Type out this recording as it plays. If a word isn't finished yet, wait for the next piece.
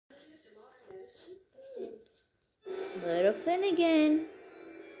Little Finnegan.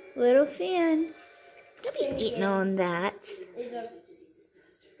 Little Finn. Don't be eating on that.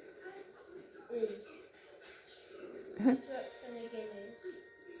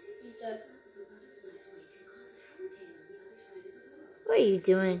 What are you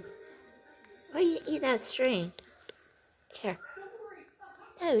doing? Why do you eat that string? Here.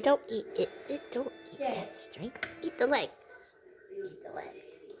 No, don't eat it. Don't eat that string. Eat the leg. Eat the legs.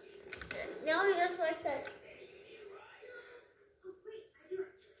 No, he just likes that.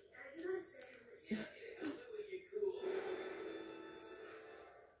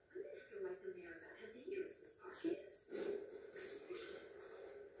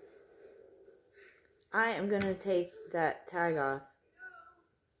 I am going to take that tag off.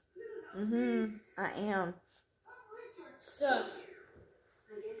 I am. Sus.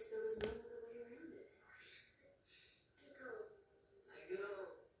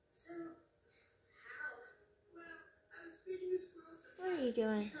 What are you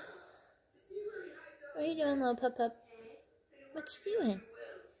doing? What are you doing, little pup? What you doing?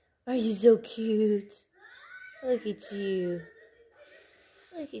 Are you so cute? Look at you.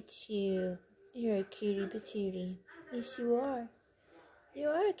 Look at you. You're a cutie patootie. Yes, you are. You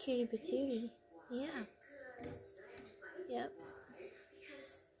are a cutie patootie. Yeah. Yep.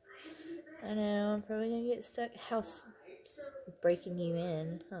 I know. I'm probably gonna get stuck house breaking you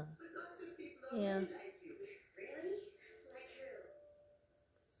in, huh? Yeah.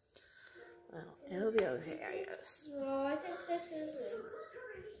 Well, it'll be okay, I guess. No, I think this is it.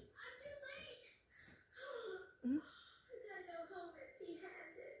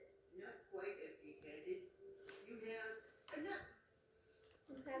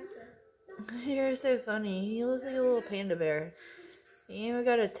 You're so funny. You look like a little panda bear. You even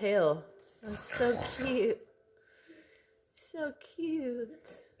got a tail. That's so cute. So cute.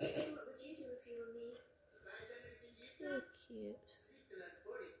 So cute.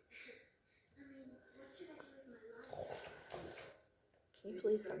 Can you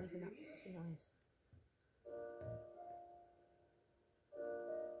please stop making that noise?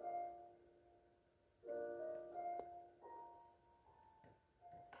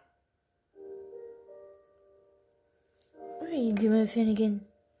 What are you doing, Finnegan?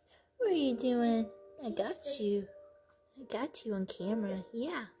 What are you doing? I got you. I got you on camera.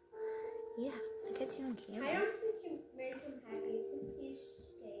 Yeah. Yeah, I got you on camera. I don't think you made him happy. I think he's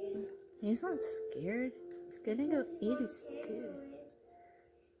scared. He's not scared. He's gonna go eat his food.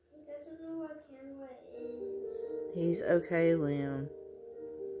 He doesn't know what camera is. He's okay, Liam.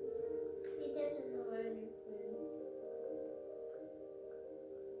 He doesn't know anything.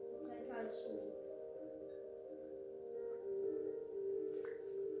 It's like how to sleep.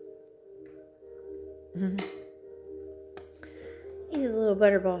 He's a little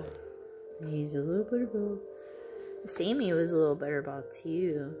butterball. He's a little butterball. Sammy was a little butterball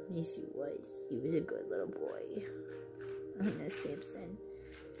too. Yes, he was. He was a good little boy. I miss Samson.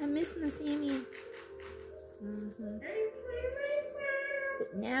 I miss my Sammy.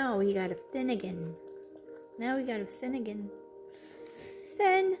 But now we got a Finnegan. Now we got a Finnegan.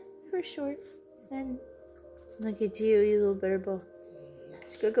 Finn for short. Finn. Look at you, you little butterball.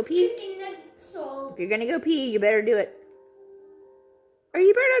 Let's go pee. If you're gonna go pee, you better do it. Or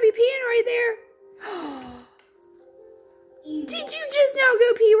you better not be peeing right there. Did you just now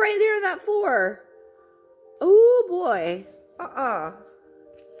go pee right there on that floor? Oh boy. I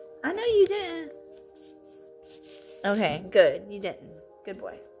know you didn't. Okay, good. You didn't. Good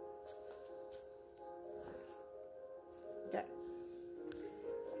boy. Okay.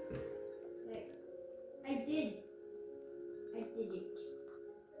 I did. I did it.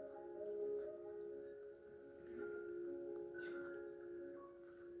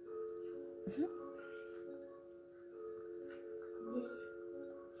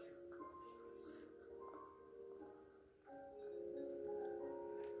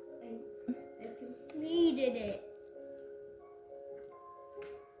 I completed it.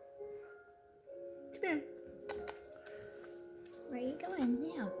 Come here. Where are you going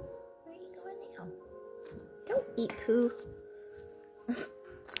now? Where are you going now? Don't eat poo.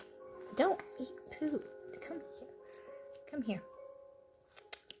 Don't eat poo. Come here. Come here.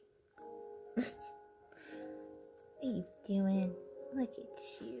 What are you doing? Look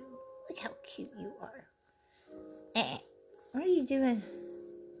at you. Look how cute you are. What are you doing?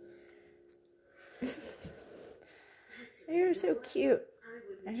 You're so cute.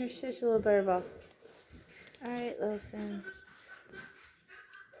 You're such a little butterball. Alright, little Finn.